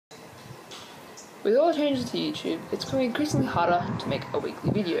With all the changes to YouTube, it's becoming increasingly harder to make a weekly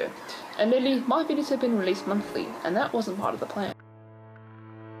video, and lately my videos have been released monthly, and that wasn't part of the plan.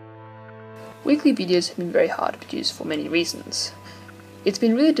 Weekly videos have been very hard to produce for many reasons. It's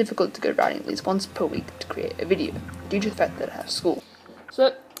been really difficult to go writing at least once per week to create a video, due to the fact that I have school.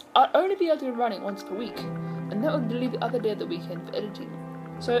 So I'd only be able to go writing once per week, and that would leave the other day of the weekend for editing.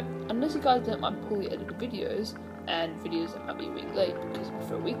 So unless you guys don't mind poorly edited videos, and videos that might be a week late because you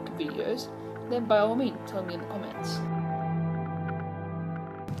prefer weekly videos, then by all means tell me in the comments.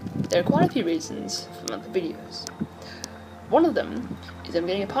 There are quite a few reasons for monthly videos. One of them is I'm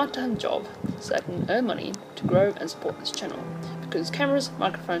getting a part-time job so I can earn money to grow and support this channel, because cameras,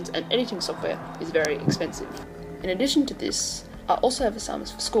 microphones and editing software is very expensive. In addition to this, I also have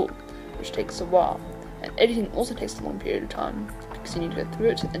assignments for school, which takes a while, and editing also takes a long period of time because you need to go through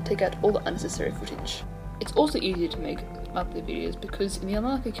it and take out all the unnecessary footage. It's also easier to make monthly videos because in the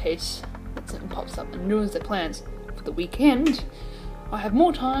unlikely case that something pops up and ruins their plans for the weekend, I have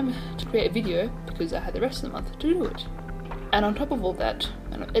more time to create a video because I had the rest of the month to do it. And on top of all that,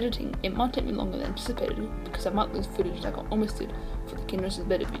 when I'm editing, it might take me longer than anticipated because I might lose footage like I almost did for the Kindness is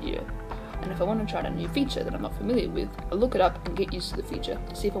Better video. And if I want to try out a new feature that I'm not familiar with, I'll look it up and get used to the feature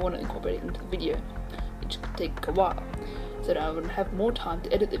to see if I want to incorporate it into the video, which could take a while, so that I would have more time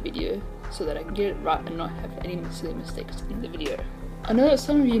to edit the video so that I can get it right and not have any silly mistakes in the video. I know that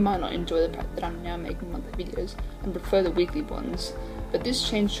some of you might not enjoy the fact that I'm now making monthly videos and prefer the weekly ones, but this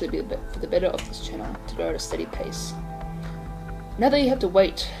change should be for the better of this channel to grow at a steady pace. Now that you have to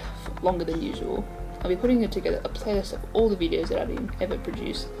wait for longer than usual, I'll be putting together a playlist of all the videos that I've ever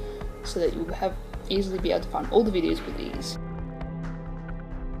produced so that you'll easily be able to find all the videos with ease.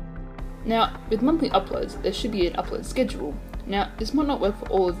 Now, with monthly uploads, there should be an upload schedule. Now, this might not work for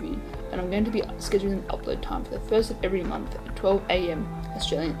all of you, and I'm going to be scheduling the upload time for the first of every month at 12 AM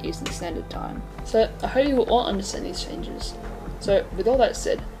Australian Eastern Standard Time. So, I hope you will all understand these changes. So, with all that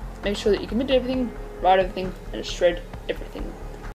said, make sure that you commit to everything, write everything, and shred everything.